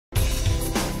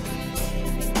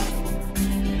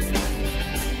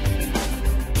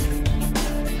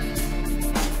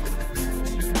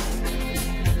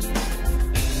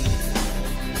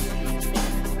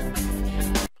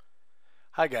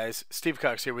Hi guys, Steve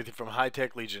Cox here with you from High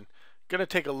Tech Legion. Gonna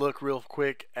take a look real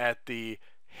quick at the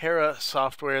HERA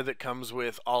software that comes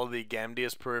with all of the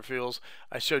GAMDIAS peripherals.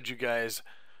 I showed you guys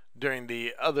during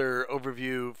the other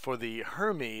overview for the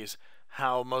Hermes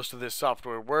how most of this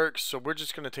software works, so we're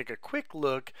just going to take a quick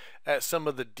look at some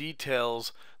of the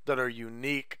details that are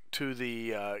unique to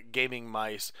the gaming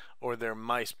mice or their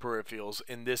mice peripherals,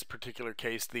 in this particular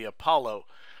case the Apollo.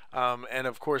 And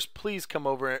of course, please come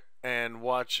over and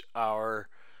watch our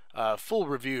full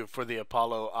review for the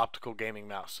Apollo optical gaming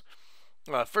mouse.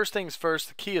 First things first,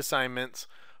 the key assignments,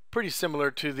 pretty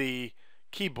similar to the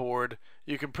keyboard.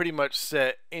 You can pretty much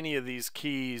set any of these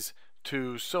keys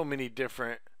to so many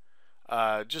different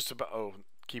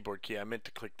keyboard key, I meant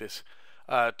to click this,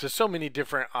 to so many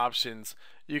different options.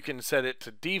 You can set it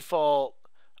to default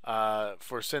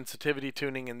for sensitivity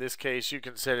tuning. In this case, you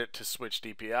can set it to switch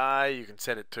DPI, you can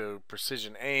set it to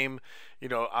precision aim. You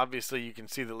know, obviously you can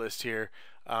see the list here.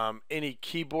 Any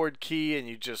keyboard key, and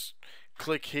you just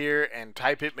click here and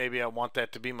type it. Maybe I want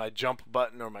that to be my jump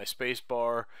button or my space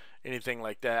bar, anything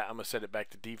like that. I'm gonna set it back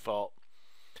to default.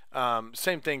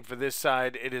 Same thing for this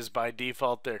side. It is by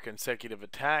default their consecutive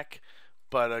attack,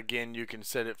 but again, you can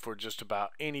set it for just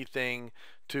about anything,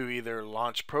 to either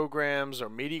launch programs or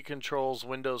media controls,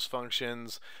 Windows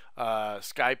functions,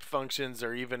 Skype functions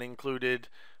are even included.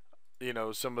 You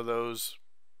know, some of those,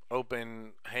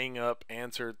 open, hang up,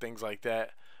 answer, things like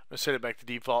that. I'm going to set it back to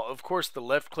default. Of course, the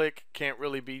left click can't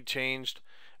really be changed.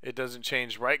 It doesn't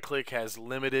change. Right click has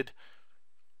limited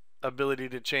ability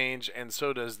to change, and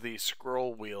so does the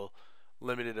scroll wheel,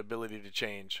 limited ability to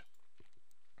change.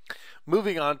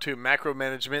 Moving on to macro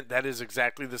management, that is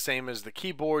exactly the same as the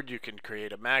keyboard. You can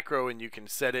create a macro and you can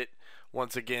set it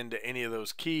once again to any of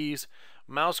those keys.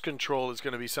 Mouse control is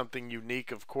going to be something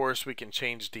unique. Of course, we can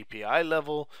change DPI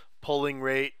level, polling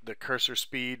rate, the cursor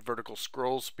speed, vertical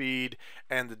scroll speed,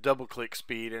 and the double click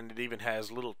speed, and it even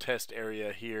has a little test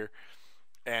area here,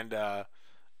 and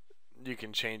you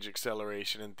can change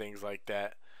acceleration and things like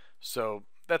that. So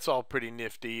that's all pretty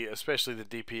nifty, especially the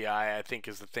DPI. I think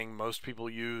is the thing most people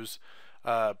use.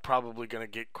 Probably going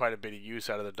to get quite a bit of use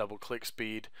out of the double click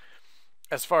speed.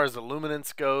 As far as the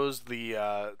luminance goes,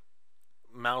 the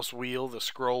mouse wheel, the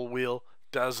scroll wheel,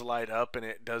 does light up, and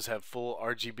it does have full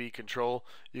RGB control.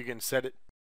 You can set it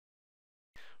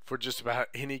for just about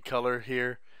any color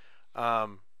here. I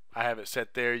have it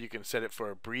set there. You can set it for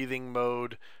a breathing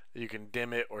mode. You can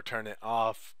dim it or turn it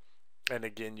off, and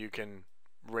again, you can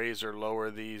raise or lower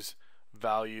these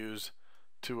values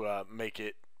to make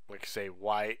it, like, say,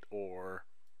 white or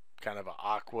kind of an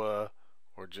aqua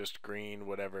or just green,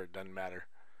 whatever, it doesn't matter.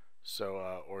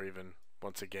 So or even,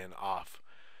 once again, off.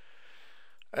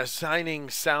 Assigning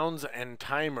sounds and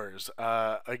timers,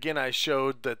 again, I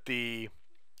showed that the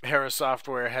HERA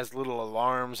software has little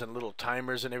alarms and little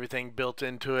timers and everything built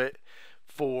into it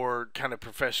for kind of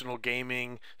professional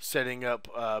gaming, setting up,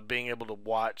 being able to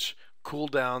watch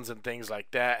cooldowns and things like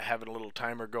that, having a little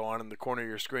timer go on in the corner of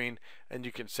your screen, and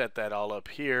you can set that all up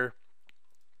here.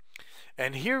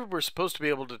 And here we're supposed to be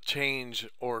able to change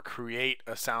or create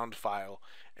a sound file,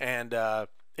 and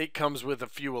it comes with a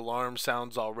few alarm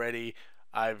sounds already.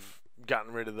 I've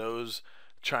gotten rid of those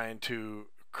trying to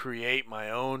create my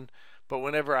own, but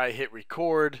whenever I hit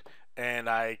record and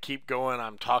I keep going,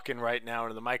 I'm talking right now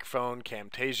into the microphone,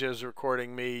 Camtasia is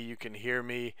recording me, you can hear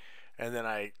me, and then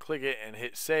I click it and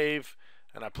hit save,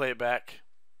 and I play it back,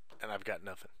 and I've got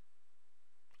nothing.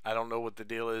 I don't know what the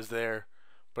deal is there,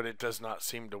 but it does not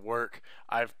seem to work.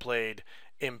 I've played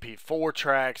MP4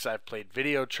 tracks, I've played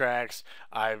video tracks,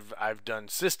 I've done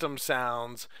system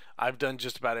sounds, I've done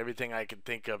just about everything I could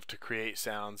think of to create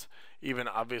sounds, even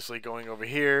obviously going over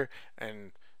here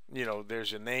and, you know,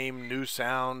 there's your name, new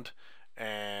sound,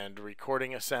 and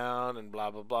recording a sound, and blah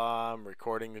blah blah. I'm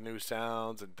recording the new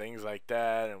sounds and things like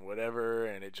that and whatever,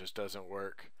 and it just doesn't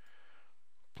work.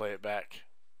 Play it back,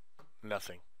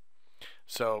 nothing.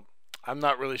 So I'm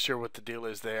not really sure what the deal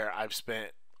is there. I've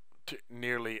spent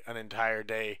nearly an entire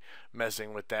day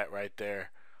messing with that right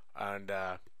there, and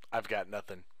I've got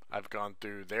nothing. I've gone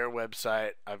through their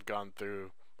website, I've gone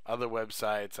through other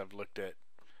websites, I've looked at,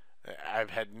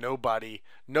 I've had nobody,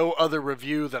 no other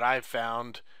review that I've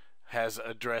found has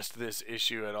addressed this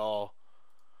issue at all.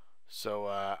 So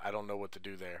I don't know what to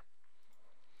do there.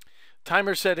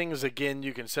 Timer settings, again,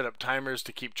 you can set up timers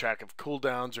to keep track of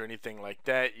cooldowns or anything like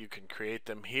that. You can create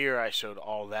them here. I showed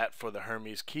all that for the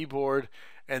Hermes keyboard,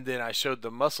 and then I showed the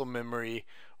muscle memory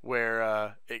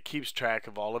where it keeps track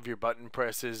of all of your button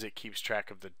presses. It keeps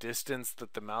track of the distance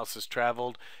that the mouse has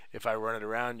traveled. If I run it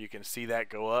around, you can see that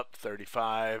go up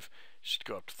 35, should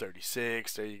go up to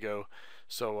 36. There you go.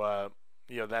 So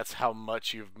that's how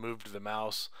much you've moved the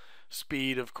mouse.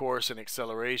 Speed, of course, and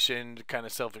acceleration, kind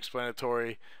of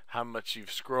self-explanatory. How much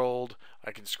you've scrolled.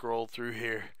 I can scroll through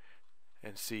here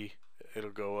and see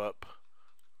it'll go up.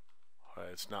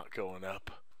 It's not going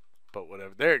up, but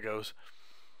whatever. There it goes.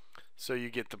 So you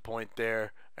get the point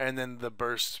there. And then the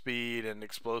burst speed and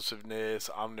explosiveness,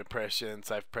 omnipresence.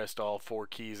 I've pressed all 4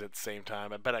 keys at the same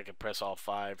time. I bet I could press all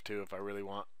 5 too if I really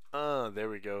want. There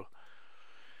we go.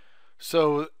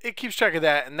 So it keeps track of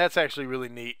that, and that's actually really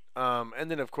neat. And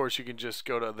then, of course, you can just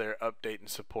go to their update and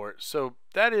support. So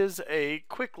that is a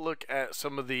quick look at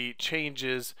some of the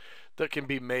changes that can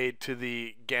be made to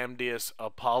the GAMDIAS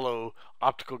Apollo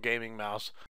optical gaming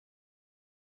mouse.